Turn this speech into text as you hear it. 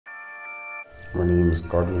My name is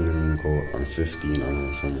Godwin Limingo, I'm 15 and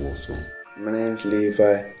I'm from Walsall. My name's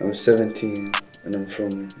Levi, I'm 17 and I'm from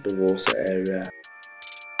the Walsall area.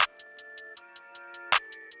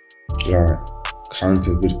 Like,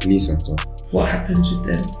 counted with police and stuff. What happens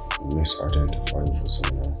with them? Misidentify you for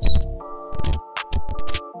someone else.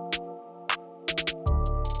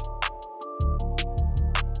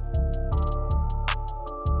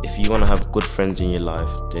 If you want to have good friends in your life,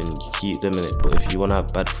 then you keep them in it. But if you want to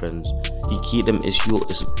have bad friends, you keep them.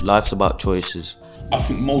 Life's about choices. I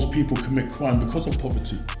think most people commit crime because of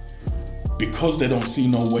poverty, because they don't see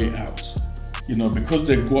no way out. You know, because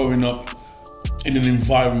they're growing up in an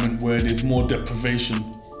environment where there's more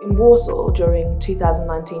deprivation. In Walsall, during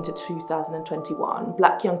 2019 to 2021,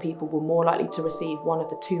 black young people were more likely to receive one of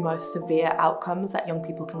the two most severe outcomes that young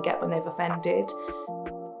people can get when they've offended.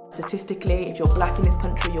 Statistically, if you're black in this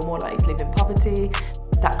country, you're more likely to live in poverty.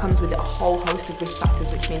 That comes with a whole host of risk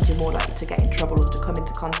factors, which means you're more likely to get in trouble or to come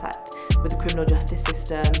into contact with the criminal justice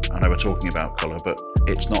system. I know we're talking about colour, but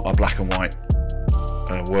it's not a black and white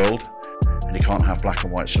world, and you can't have black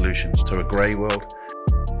and white solutions to a grey world.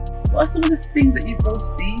 What are some of the things that you've both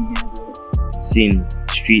seen here? Seen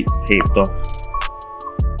streets taped off.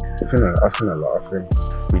 I've seen a lot of things.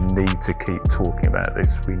 We need to keep talking about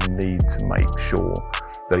this. We need to make sure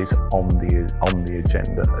that it's on the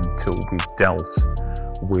agenda until we've dealt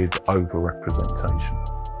with over-representation.